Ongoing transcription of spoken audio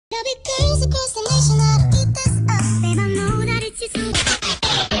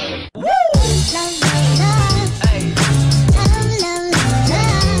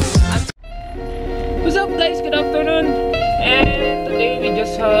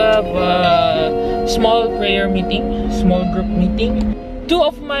have a small prayer meeting, small group meeting. 2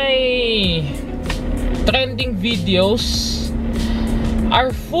 of my trending videos are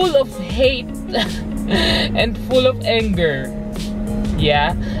full of hate and full of anger.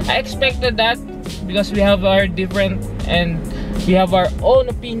 Yeah, I expected that because we have our different and we have our own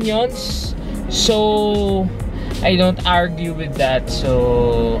opinions, so I don't argue with that.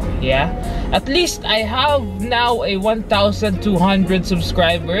 So yeah, at least I have now a 1,200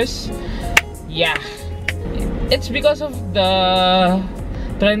 subscribers. Yeah, it's because of the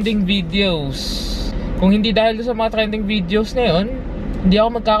trending videos. Kung hindi dahil sa mga trending videos na yun, hindi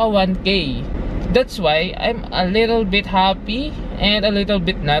ako magkaka 1K. That's why I'm a little bit happy and a little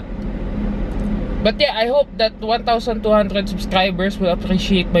bit not. But yeah, I hope that 1,200 subscribers will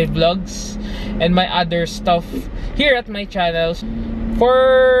appreciate my vlogs and my other stuff here at my channels.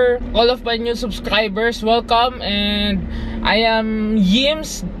 For all of my new subscribers, welcome. And I am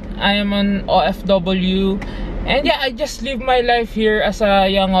Yims. I am an OFW. And yeah, I just live my life here as a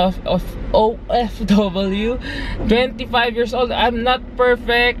young OFW. 25 years old. I'm not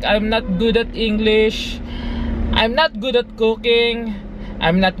perfect. I'm not good at English. I'm not good at cooking.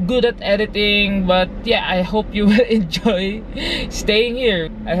 I'm not good at editing, but yeah, I hope you will enjoy staying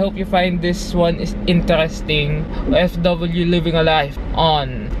here. I hope you find this one is interesting. OFW living a life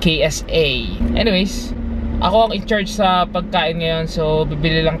on KSA. Anyways, ako ang in charge sa pagkain ngayon, so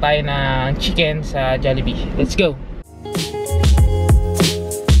bibili lang tayo ng chicken sa Jollibee. Let's go!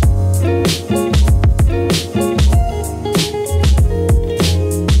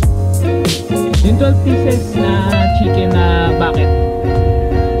 Yung 12 pieces na chicken na bucket.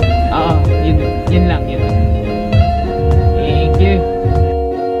 Yun lang, yun lang. Thank you.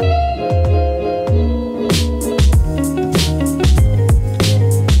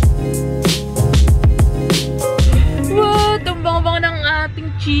 Wow, tumbang-bang ng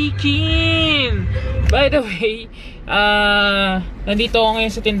ating chicken. By the way, nandito ako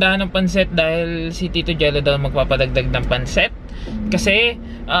ngayon sa tindahan ng panset dahil si Tito Jello daw magpapadagdag ng panset. Kasi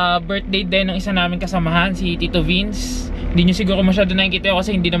birthday din ng isa namin kasamahan, si Tito Vince. Hindi nyo siguro masyado nakikita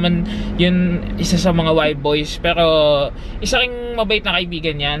kasi hindi naman yun isa sa mga wild boys. Pero isa ring mabait na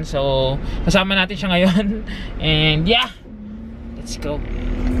kaibigan yan. So kasama natin siya ngayon. And yeah, let's go.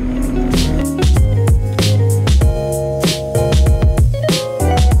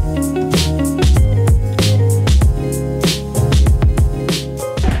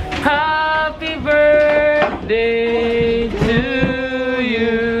 Happy birthday to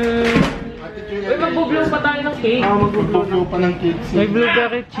you. Uy, mag-blow pa tayo ng cake. Mag-blow pa ng cake. May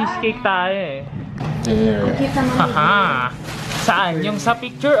blueberry cheesecake tayo eh. Haha. Saan? Yung sa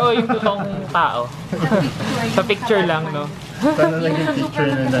picture o yung totoong tao? Sa picture lang, no? Sana naging picture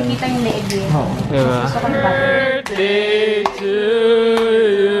na lang. Kita yung leeg yun. Diba? Birthday to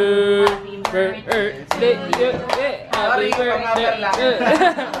you. Birthday to you. Happy birthday.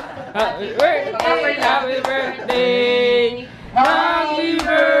 Happy birthday. Happy birthday. Happy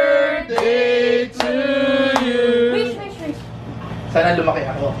birthday to you. Sana lumaki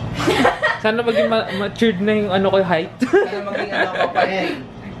ako. Sana maging matured na yung ano ko height. Sana maging ano ko pa rin.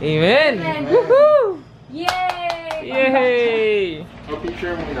 Amen! Woohoo! Yay! Yay! O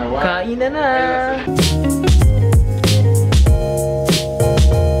picture mo ginawa. Kain na na!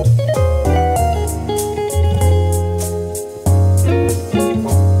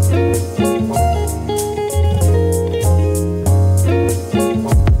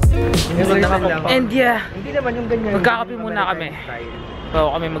 And yeah, Hindi naman yung ganyan. magkakape muna kami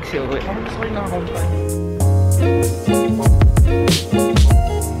bago kami magsiuwi. Gusto ko yung nakakompan.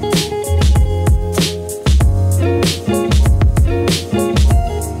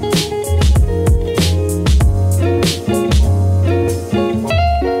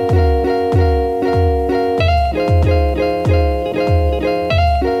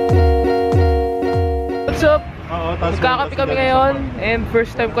 What's up? Magkakape kami ngayon and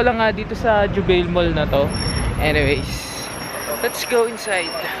first time ko lang nga dito sa Jubail Mall na to. Anyways, let's go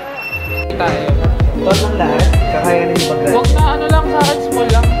inside. Tayo. Ito lang lahat. Kakayanin yung pagkain. Huwag na ano lang sa akin, small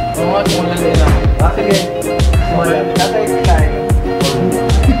lang. Oo nga, small lang nila. Sige. Small lang. Tatay tayo.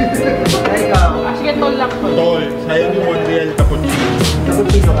 Ikaw. Sige, tall lang. Tol, sa'yo ni Monreal cappuccino.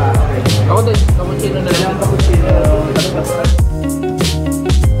 Cappuccino ka. Ako din, cappuccino na lang. Cappuccino.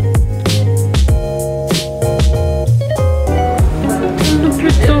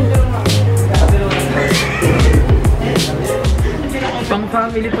 Pang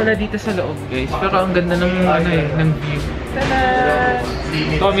family pala dito sa loob, guys. Pero ang ganda ng ano eh, ng view. Tada!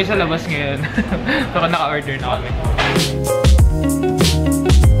 Ito kami sa labas ngayon. Pero naka-order na kami.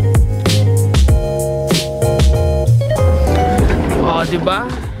 Oh, diba?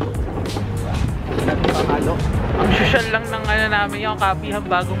 Ang social lang ng ano namin yung Kapihan,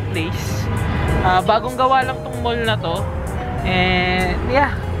 bagong place. Bagong gawa lang tong mall na to. And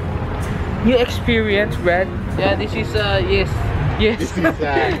yeah, new experience, Brad. Yeah, this is yes. This is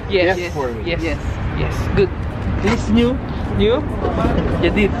yes for me. Yes, good. This is new. New?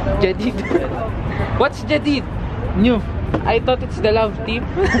 Jadid. What's Jadid? New. I thought it's the love team.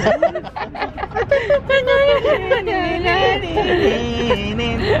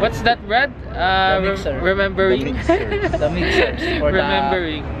 What's that, Brad? Remembering. The mixers for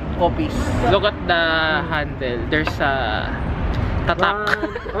Remembering. the copies. Look at the handle. There's a tatak.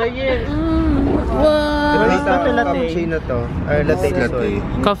 Oh yes. What? Cappuccino to. Or latte na soy.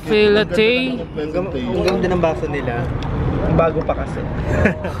 Cafe latte. Ang ganda ng baso nila. Bago pa kasi.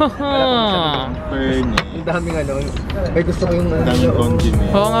 Ang daming ano. Ay gusto ko yung Daming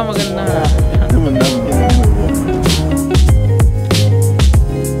condiment. Oo nga, maganda. Naman daming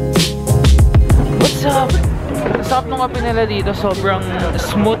What's up? Ang sarap nung kape nila dito. Sobrang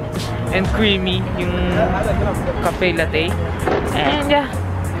smooth and creamy yung cafe latte. And yeah,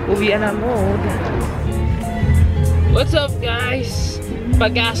 uwian na mode. What's up, guys?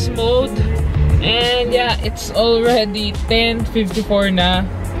 Pagas mode. And yeah, it's already 10:54 na.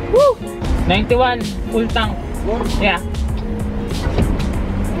 Woo! 91 full tank. Yeah.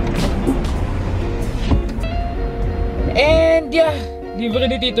 And yeah, libre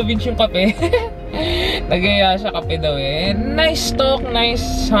ni Tito Vince yung kape. Nagaya siya kape daw eh. Nice talk, nice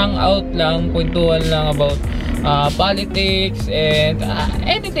hangout lang, kwentuhan lang about politics and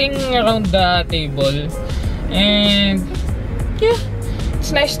anything around the table. And yeah, it's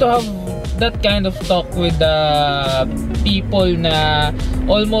nice to have that kind of talk with the people na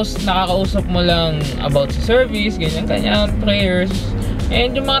almost nakakausap mo lang about sa service, ganyan-ganyan, prayers.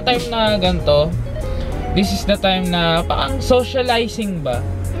 And yung mga time na ganito, this is the time na parang socializing ba?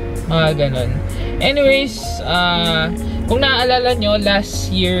 Mga ganon. Anyways, kung naaalala nyo, last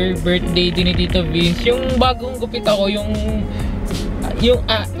year, birthday din ni Tito Vince, yung bagong gupit ako,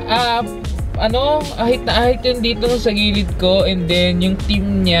 ahit na ahit yun dito sa gilid ko, and then yung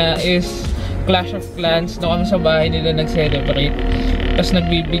team niya is Clash of Clans. No, kami sa bahay nila nag-celebrate. Tapos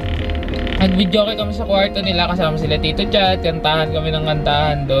nag-video kami sa kwarto nila, kasama sila Tito Chat, kantahan kami ng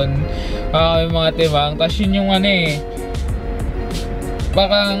kantahan doon. Yung mga timang. Tapos yun yung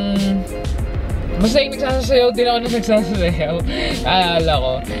parang basta yung nagsasayaw din ako na nagsasayaw. Alala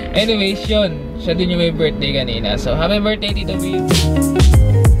ko. Anyways, yun. Siya din yung may birthday kanina. So, happy birthday, Tito V.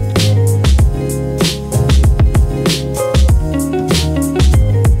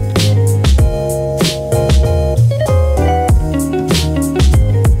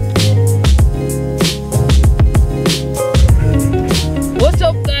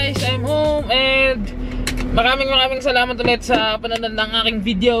 Maraming salamat ulit sa panonood ng aking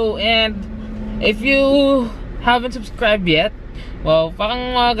video. And if you haven't subscribed yet, wow,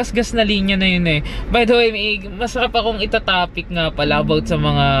 parang gasgas na linya na yun eh. By the way, masarap akong itatopic nga pala about sa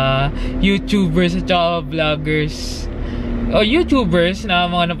mga YouTubers at saka vloggers o YouTubers na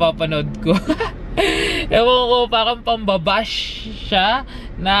mga napapanood ko. Ewan ko, parang pambabash siya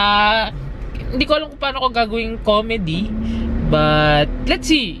na hindi ko alam kung paano ko gagawing comedy. But let's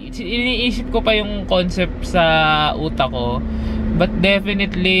see, iniisip ko pa yung concept sa utak ko. But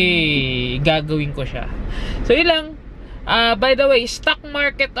definitely gagawin ko siya. So yun lang. By the way, stock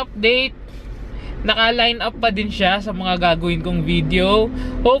market update, naka-line up pa din siya sa mga gagawin kong video.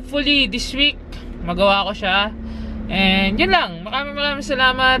 Hopefully this week magawa ko siya. And yun lang. Maraming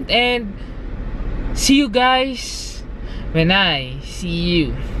salamat. And see you guys when I see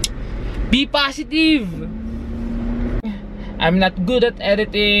you. Be positive. I'm not good at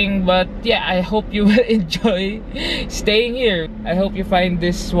editing, but yeah, I hope you will enjoy staying here. I hope you find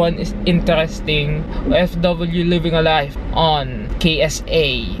this one is interesting. OFW living a life on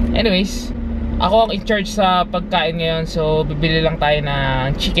KSA. Anyways, ako ang in charge sa pagkain ngayon, so bibili lang tayo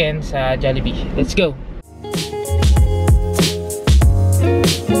ng chicken sa Jolibee. Let's go!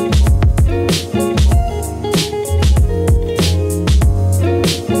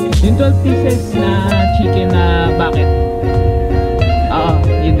 Yung 12 pieces na chicken na bucket.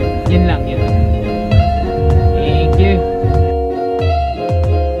 Yun lang, yun. Thank you.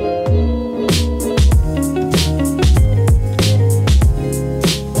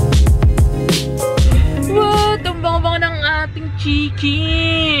 Wow, ang bango-bango ng ating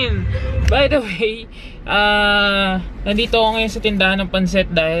chicken. By the way, nandito ako ngayon sa tindahan ng panset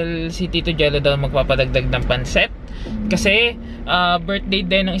dahil si Tito Jello daw magpapadagdag ng panset. Kasi birthday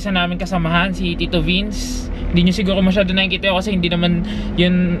din ng isa namin kasamahan, si Tito Vince. Hindi nyo siguro masyado nakikita kasi hindi naman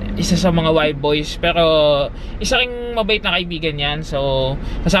yun isa sa mga wild boys. Pero isa ring mabait na kaibigan yan. So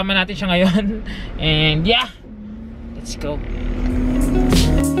kasama natin siya ngayon. And yeah, let's go.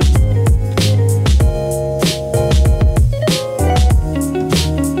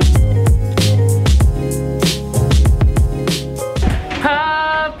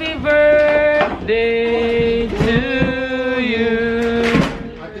 Happy birthday to you.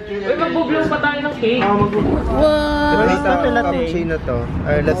 Uy, magbublow pa tayo ng cake. Wow! Cappuccino to.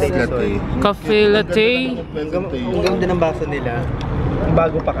 Or latte na to. Cafe latte. Ang ganda ng baso nila. Ang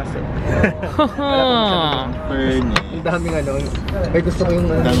bago pa kasi. Ang daming ano. Ay gusto ko yung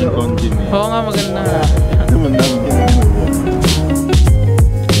ano. Daming condiment. Oo nga, maganda. Ang daming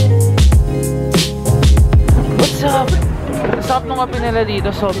What's up? Sarap nung kape nila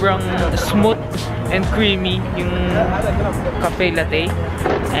dito. Sobrang smooth and creamy yung cafe latte.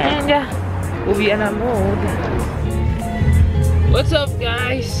 And yeah, uwian na mode. What's up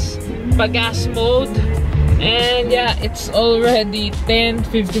guys? Pagas mode. And yeah, it's already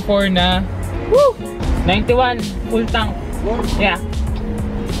 10:54 na. Woo! 91 full tank. Yeah.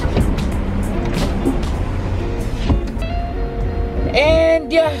 And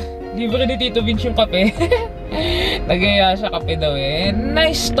yeah, libre ni Tito Vince yung kape. Nagaya siya kape daw eh.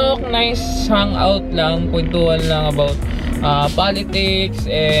 Nice talk, nice hangout lang, kwentuhan lang about politics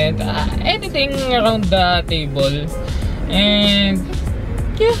and anything around the table. And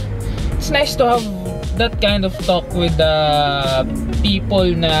yeah, it's nice to have that kind of talk with the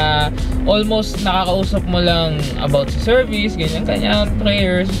people na almost nakakausap mo lang about sa service, ganyan-ganyan,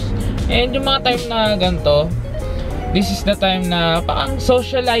 prayers. And yung mga time na ganito, this is the time na parang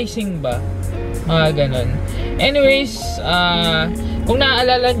socializing ba? Mga ganon. Anyways, kung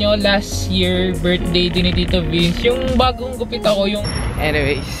naaalala nyo, last year, birthday din ni Tito Vince, yung bagong gupit ako, yung...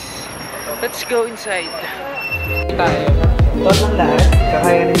 Anyways, let's go inside. Tayo. Ito lang lahat.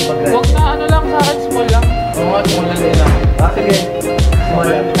 Kakaya na yung pag-ride. Huwag na ano lang sa akin, small lang. Oo nga, small lang nila. Sige. Small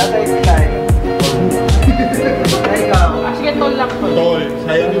lang. Tatay tayo. Ikaw. Sige, tall lang. Tol,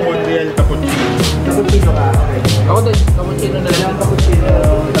 sayang yung 1 real cappuccino. Cappuccino ka. Okay. Ako din, cappuccino na lang. Cappuccino.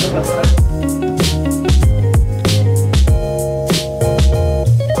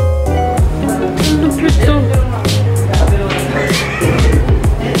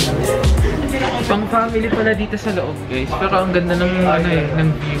 Pang family pala dito sa loob guys, pero ang ganda ng ano eh, ng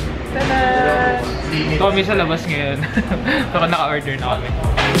view. Tada! Ito kami sa labas ngayon. Pero naka-order na kami.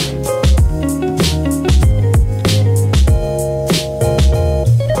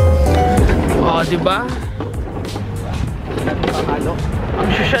 Oh, diba?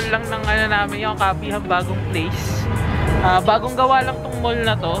 Ang social lang ng ano namin yung kapihan bagong place. Bagong gawa lang tong mall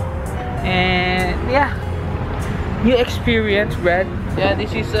na to. And yeah, new experience, Brad. Yeah,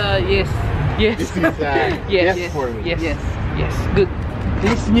 this is yes. Yes. This is yes for me. Yes. Yes. Yes. Good.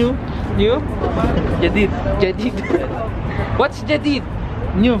 This is new. New? Jadid. Jadid. What's Jadid?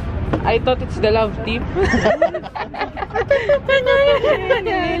 New. I thought it's the love team.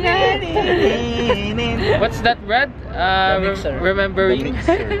 What's that, Brad? Remembering.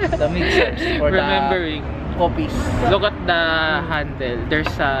 The mixers for Remembering. the copies. Look at the handle. There's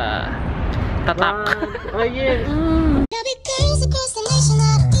a tatak. Oh yes.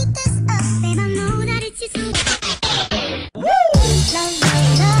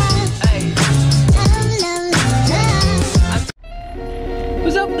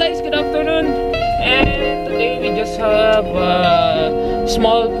 What's up guys? Good afternoon. And today we just have a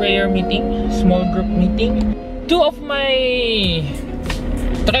small prayer meeting, small group meeting. 2 of my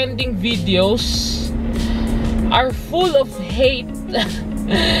trending videos are full of hate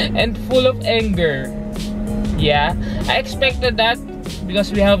and full of anger. Yeah, I expected that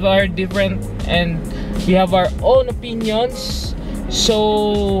because we have our different and we have our own opinions.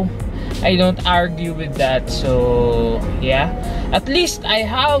 So I don't argue with that. So yeah, at least I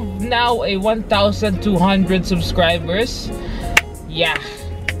have now a 1,200 subscribers. Yeah,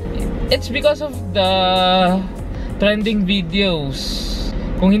 it's because of the trending videos.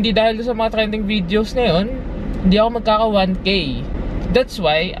 Kung hindi dahil sa mga trending videos na yun, hindi ako magkaka 1K. That's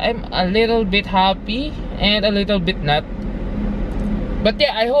why I'm a little bit happy and a little bit not. But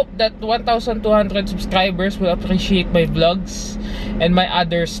yeah, I hope that 1,200 subscribers will appreciate my vlogs and my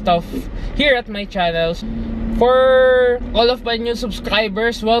other stuff here at my channels. For all of my new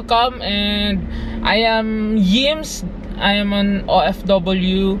subscribers, welcome. And I am Yims. I am an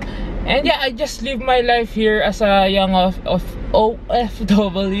OFW. And yeah, I just live my life here as a young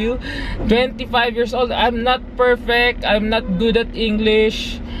OFW. 25 years old. I'm not perfect. I'm not good at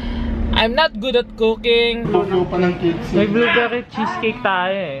English. I'm not good at cooking. Blue pa ng kids. May blueberry cheesecake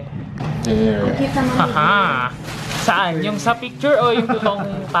tayo eh. There. Haha. Saan? Yung sa picture o yung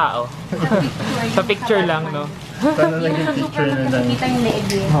totoong tao? Sa picture lang, no? Sana naging picture na lang. Kita yung leeg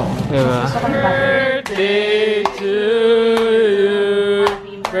yun. Diba? Birthday to you.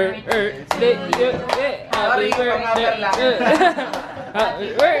 Birthday to you. Happy birthday. Happy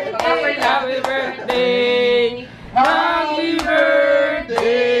birthday. Happy birthday. Happy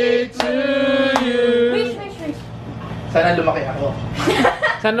birthday to you. Wish. Sana lumaki ako.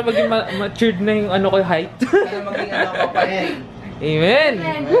 Sana maging matured na yung ano ko height. Sana maging ano ko pa rin. Amen!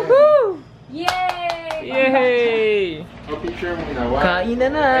 Woohoo! Yay! Yay! O, picture mo ginawa.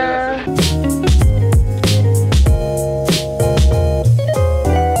 Kainan na!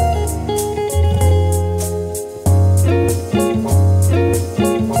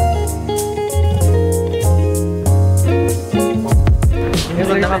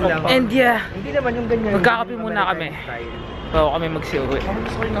 And yeah, Hindi naman yung ganyan. magkakape muna kami bago kami magsiuwi.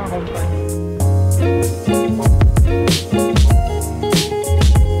 Gusto ko yung nakakompan.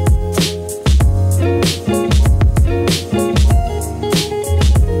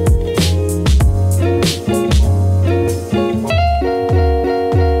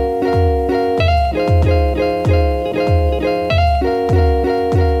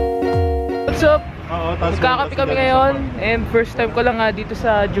 What's up? Magkakape kami ngayon and first time ko lang nga dito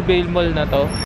sa Jubail Mall na to.